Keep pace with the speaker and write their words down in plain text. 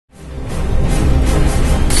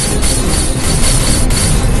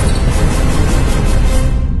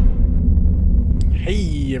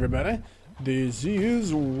This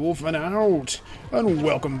is Wolfing Out, and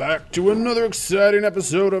welcome back to another exciting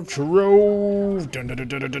episode of Trove. Dun, dun, dun,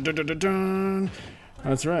 dun, dun, dun, dun, dun.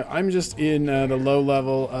 That's right, I'm just in the low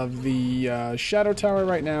level of the Shadow Tower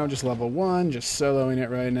right now, just level 1, just soloing it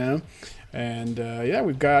right now. And yeah,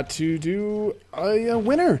 we've got to do a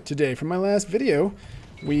winner today from my last video.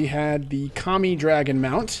 We had the Kami Dragon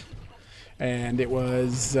mount, and it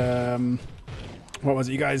was... what was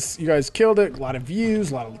it? You guys killed it. A lot of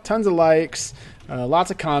views, tons of likes,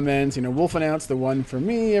 lots of comments. You know, Wolfing Out's the one for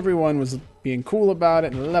me. Everyone was being cool about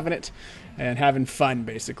it and loving it and having fun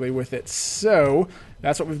basically with it. So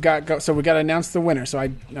that's what we've got. So we got to announce the winner. So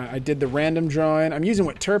I did the random drawing. I'm using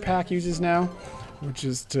what Turpak uses now, which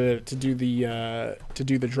is to do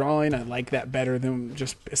the drawing. I like that better than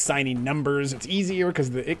just assigning numbers. It's easier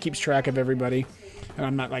because it keeps track of everybody, and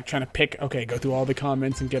I'm not like trying to pick. Okay, go through all the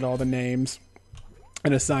comments and get all the names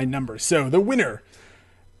and assign numbers. So the winner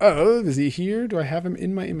of, is he here? Do I have him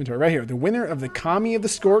in my inventory? Right here. The winner of the Kami of the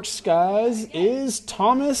Scorched Skies is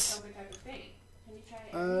Thomas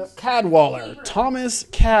Cadwaller. Thomas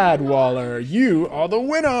Cadwaller. You are the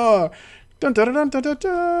winner. Dun, dun, dun, dun, dun,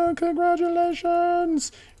 dun.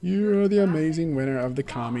 Congratulations. You are the amazing winner of the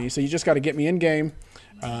Kami. So you just got to get me in game.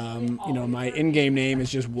 You know, my in-game name is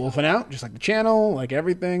just Wolfing Out, just like the channel, like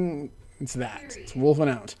everything. It's that. It's Wolfing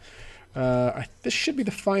Out. This should be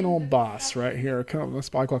the final boss right here. The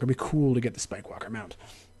Spike Walker. It'd be cool to get the Spike Walker mount.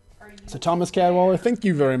 So Thomas Cadwaller, thank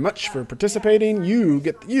you very much for participating. You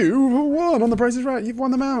won on The Price is Right. You've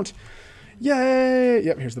won the mount. Yay!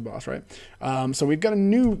 Yep, here's the boss, right? So we've got a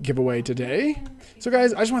new giveaway today. So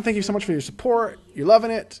guys, I just want to thank you so much for your support. You're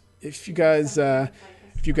loving it. If you guys are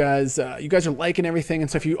liking everything,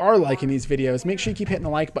 and so if you are liking these videos, make sure you keep hitting the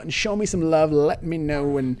like button. Show me some love. Let me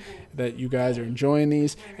know that you guys are enjoying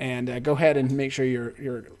these, and go ahead and make sure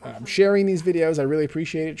you're sharing these videos. I really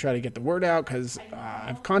appreciate it. Try to get the word out, because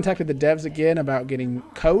I've contacted the devs again about getting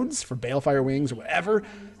codes for Balefire Wings or whatever.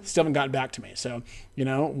 Still haven't gotten back to me. So, you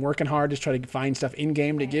know, I'm working hard to try to find stuff in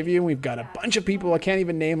game to give you. We've got a bunch of people. I can't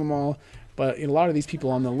even name them all, but a lot of these people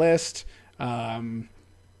on the list. You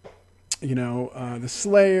know, the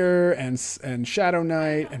Slayer and Shadow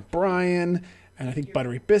Knight and Brian, and I think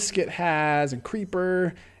Buttery Biscuit has, and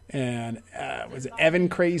Creeper, and was it Evan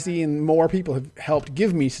Crazy, and more people have helped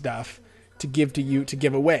give me stuff to give to you to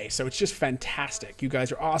give away. So it's just fantastic. You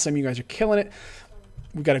guys are awesome. You guys are killing it.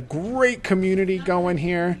 We've got a great community going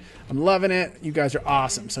here. I'm loving it. You guys are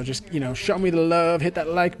awesome. So just, you know, show me the love. Hit that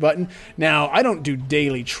like button. Now, I don't do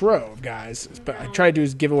daily Trove, guys, but I try to do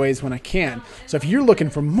giveaways when I can. So if you're looking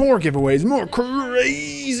for more giveaways, more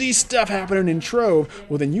crazy stuff happening in Trove,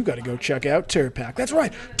 well, then you got to go check out Turpak. That's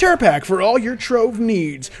right, Turpak for all your Trove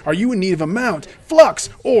needs. Are you in need of a mount, flux,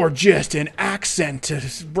 or just an accent to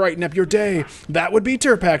brighten up your day? That would be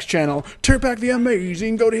Turpak's channel. Turpak the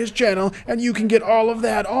Amazing. Go to his channel, and you can get all of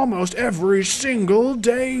that almost every single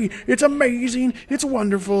day. It's amazing. It's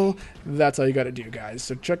wonderful. That's all you got to do, guys.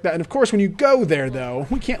 So check that. And of course, when you go there, though,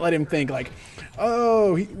 we can't let him think like,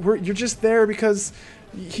 oh, you're just there because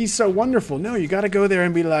he's so wonderful. No, you got to go there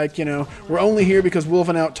and be like, you know, we're only here because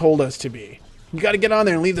Wolfing Out told us to be. You got to get on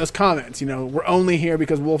there and leave those comments. You know, we're only here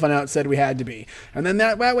because Wolfing Out said we had to be. And then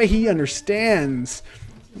that way he understands.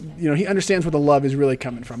 You know, he understands where the love is really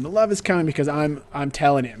coming from. The love is coming because I'm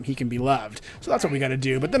telling him he can be loved. So that's what we got to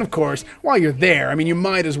do. But then, of course, while you're there, I mean, you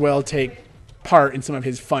might as well take part in some of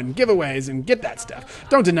his fun giveaways and get that stuff.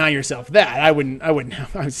 Don't deny yourself that. I wouldn't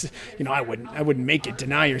make it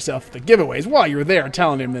deny yourself the giveaways while you're there,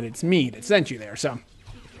 telling him that it's me that sent you there. So,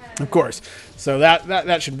 of course, so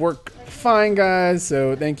that should work fine, guys.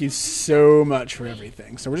 So thank you so much for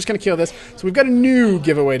everything. So we're just gonna kill this. So we've got a new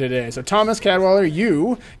giveaway today. So Thomas Cadwaller,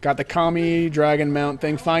 you got the Kami Dragon mount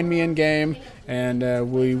thing. Find me in game, and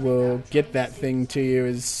we will get that thing to you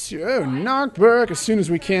knockback as soon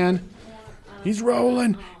as we can. He's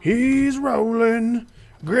rolling. He's rolling.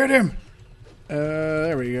 Get him.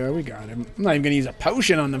 There we go. We got him. I'm not even gonna use a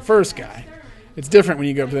potion on the first guy. It's different when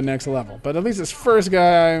you go up to the next level. But at least this first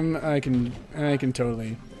guy, I can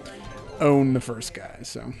totally own the first guy.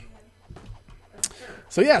 So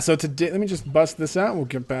yeah, so today, let me just bust this out. We'll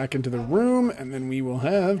get back into the room, and then we will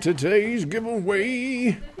have today's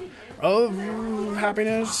giveaway of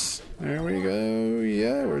happiness. There we go.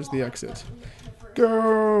 Yeah, where's the exit?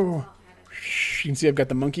 Go! You can see I've got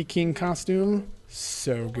the Monkey King costume.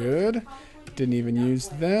 So good. Didn't even use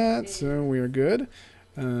that, so we are good.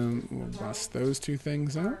 We'll bust those two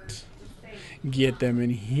things out. Get them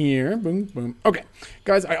in here. Boom, boom. Okay,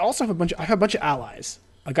 guys. I also have a bunch of allies.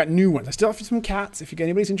 I got new ones. I still have some cats. If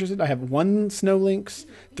anybody's interested, I have 1 Snow Lynx,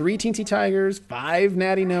 3 Teensy Tigers, 5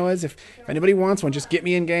 Natty Noahs. If anybody wants one, just get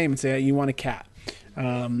me in game and say you want a cat.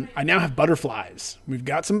 I now have butterflies. We've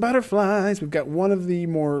got some butterflies. We've got one of the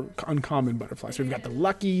more uncommon butterflies. We've got the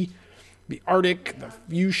Lucky, the Arctic, the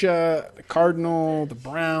Fuchsia, the Cardinal, the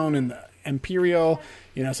Brown, and the Imperial.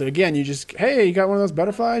 You know, so again, you just, hey, you got one of those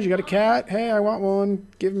butterflies? You got a cat? Hey, I want one.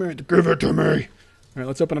 Give it to me. All right,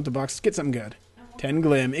 let's open up the box. Let's get something good. 10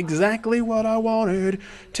 Glim, exactly what I wanted.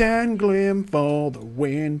 10 Glim for the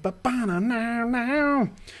win. Ba-ba-na-na-na. All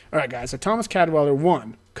right, guys, so Thomas Cadwallader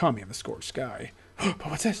won. Kami in the Scorched Sky.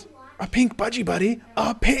 But what's this? A pink Budgie Buddy.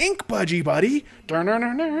 A pink Budgie Buddy.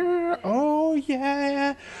 Da-na-na-na. Oh,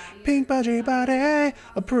 yeah. Pink Budgie Buddy.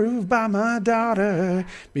 Approved by my daughter.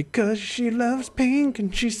 Because she loves pink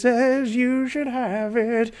and she says you should have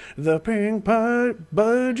it. The pink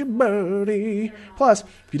Budgie Buddy. Plus,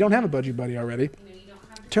 if you don't have a Budgie Buddy already,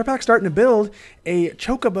 Turpak's starting to build a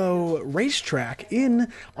Chocobo racetrack in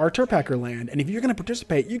our Turpacker land. And if you're going to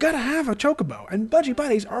participate, you got to have a Chocobo. And Budgie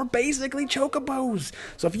Buddies are basically Chocobos.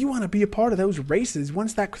 So if you want to be a part of those races,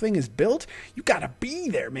 once that thing is built, you got to be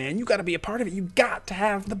there, man. You got to be a part of it. You got to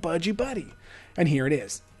have the Budgie Buddy. And here it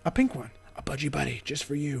is, a pink one. A Budgie Buddy, just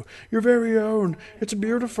for you. Your very own. It's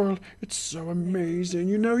beautiful. It's so amazing.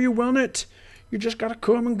 You know you want it. You just got to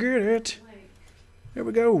come and get it. There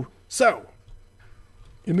we go. So,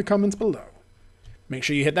 in the comments below, make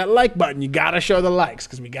sure you hit that like button. You got to show the likes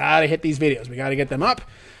because we got to hit these videos. We got to get them up.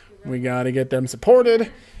 We got to get them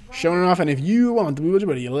supported, showing off. And if you want the Budgie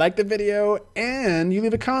Buddy, you like the video, and you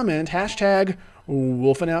leave a comment, hashtag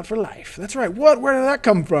Wolfing Out for Life. That's right. What? Where did that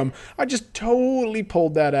come from? I just totally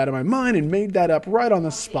pulled that out of my mind and made that up right on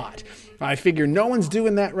the spot. I figure no one's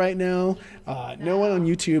doing that right now. No one on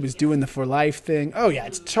YouTube is doing the For Life thing. Oh yeah,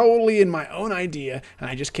 it's totally in my own idea, and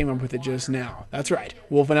I just came up with it just now. That's right.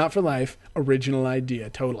 Wolfing Out for Life, original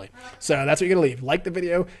idea, totally. So that's what you're going to leave. Like the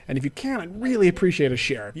video, and if you can, I'd really appreciate a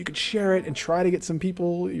share. If you could share it and try to get some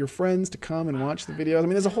people, your friends, to come and watch the videos. I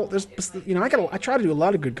mean, I try to do a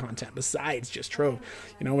lot of good content besides just Trove.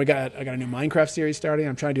 You know, I got a new Minecraft series starting.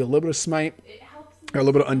 I'm trying to do a little bit of Smite. Or a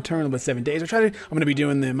little bit of Unturned, a little bit of 7 Days. I'm going to be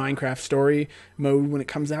doing the Minecraft story mode when it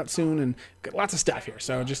comes out soon, and got lots of stuff here.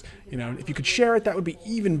 So just, you know, if you could share it, that would be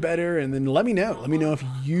even better. And then let me know. Let me know if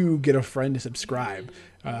you get a friend to subscribe,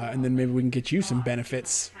 and then maybe we can get you some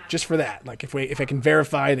benefits just for that. Like if I can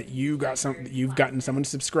verify that you've gotten someone to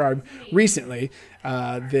subscribe recently,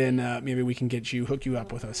 then maybe we can hook you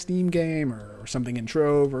up with a Steam game or something in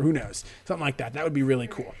Trove, or who knows, something like that. That would be really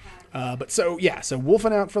cool. So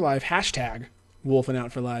Wolfing Out for Life, hashtag Wolfing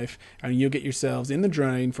Out for Life, and you'll get yourselves in the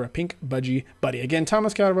drawing for a pink Budgie Buddy. Again,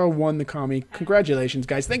 Thomas Catterwell won the Kami. Congratulations,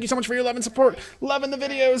 guys. Thank you so much for your love and support. Loving the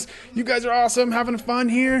videos. You guys are awesome. Having fun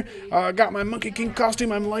here. Got my Monkey King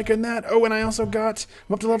costume. I'm liking that. Oh, and I also I'm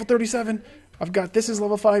up to level 37. I've got, this is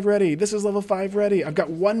level 5 ready. This is level 5 ready. I've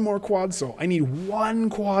got 1 more quad soul. I need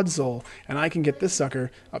 1 quad soul, and I can get this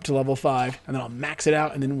sucker up to level 5, and then I'll max it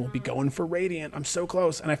out, and then we'll be going for Radiant. I'm so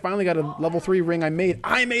close, and I finally got a level 3 ring I made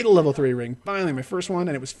a level 3 ring. Finally, my first one,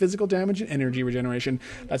 and it was physical damage and energy regeneration.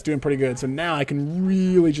 That's doing pretty good. So now I can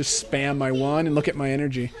really just spam my 1 and look at my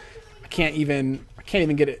energy. I can't even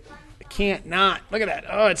get it. I can't not. Look at that.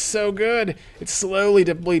 Oh, it's so good. It slowly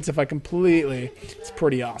depletes if I completely. It's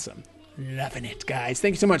pretty awesome. Loving it, guys.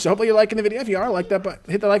 Thank you so much. So hopefully you're liking the video. If you are, hit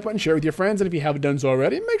the like button, share it with your friends, and if you haven't done so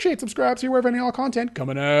already, make sure you subscribe so you're aware of any all content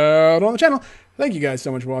coming out on the channel. Thank you guys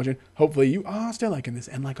so much for watching. Hopefully you are still liking this,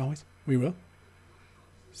 and like always, we will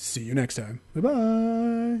see you next time.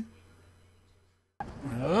 Bye-bye.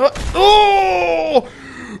 Oh!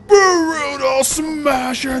 Brutal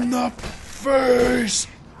smash in the face!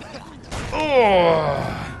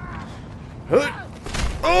 Oh!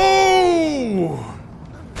 Oh!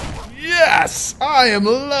 Yes! I am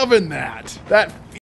loving that! That